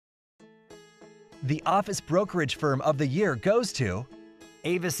The Office Brokerage Firm of the Year goes to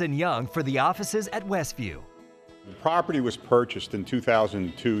Avison Young for the offices at Westview. The property was purchased in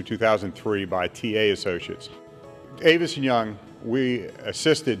 2002-2003 by TA Associates. Avison Young, we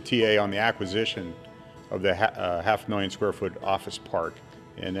assisted TA on the acquisition of the half million square foot office park.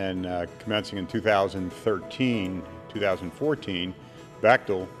 And then commencing in 2013-2014,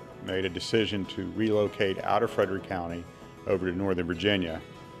 Bechtel made a decision to relocate out of Frederick County over to Northern Virginia.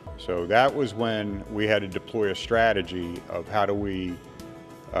 So that was when we had to deploy a strategy of how do we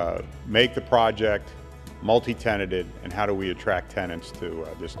make the project multi-tenanted and how do we attract tenants to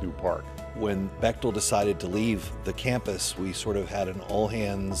this new park. When Bechtel decided to leave the campus, we sort of had an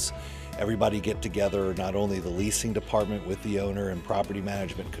all-hands, everybody get together, not only the leasing department with the owner and property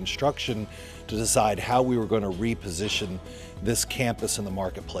management construction, to decide how we were going to reposition this campus in the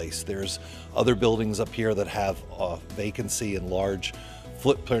marketplace. There's other buildings up here that have vacancy and large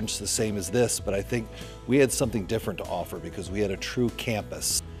footprints the same as this, but I think we had something different to offer because we had a true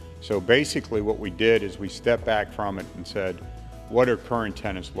campus. So basically what we did is we stepped back from it and said, what are current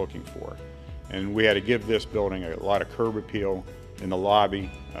tenants looking for? And we had to give this building a lot of curb appeal in the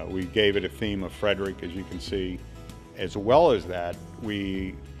lobby. We gave it a theme of Frederick, as you can see. As well as that,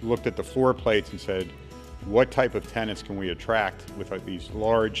 we looked at the floor plates and said, what type of tenants can we attract with these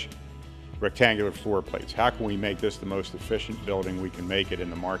large rectangular floor plates? How can we make this the most efficient building we can make it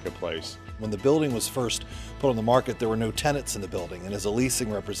in the marketplace? When the building was first put on the market, there were no tenants in the building, and as a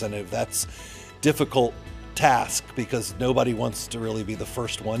leasing representative, that's difficult task because nobody wants to really be the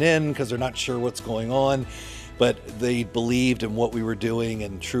first one in because they're not sure what's going on. But they believed in what we were doing,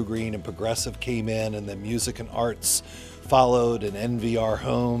 and True Green and Progressive came in, and then Music and Arts followed, and NVR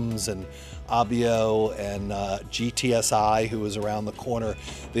Homes and Abio and GTSI, who was around the corner.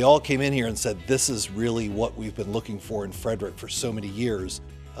 They all came in here and said, this is really what we've been looking for in Frederick for so many years.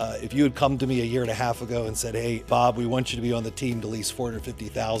 If you had come to me a year and a half ago and said, hey, Bob, we want you to be on the team to lease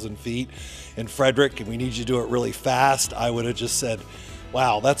 450,000 feet in Frederick, and we need you to do it really fast, I would have just said,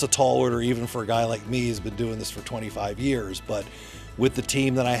 wow, that's a tall order even for a guy like me who's been doing this for 25 years. But with the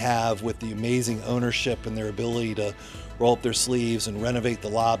team that I have, with the amazing ownership and their ability to roll up their sleeves and renovate the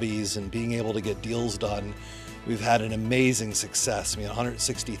lobbies and being able to get deals done, we've had an amazing success. I mean,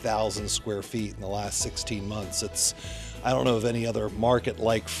 160,000 square feet in the last 16 months. I don't know of any other market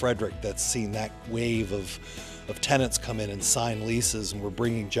like Frederick that's seen that wave of tenants come in and sign leases, and we're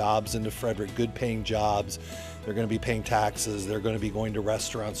bringing jobs into Frederick, good paying jobs. They're going to be paying taxes, they're going to be going to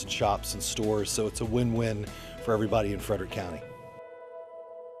restaurants and shops and stores, so it's a win-win for everybody in Frederick County.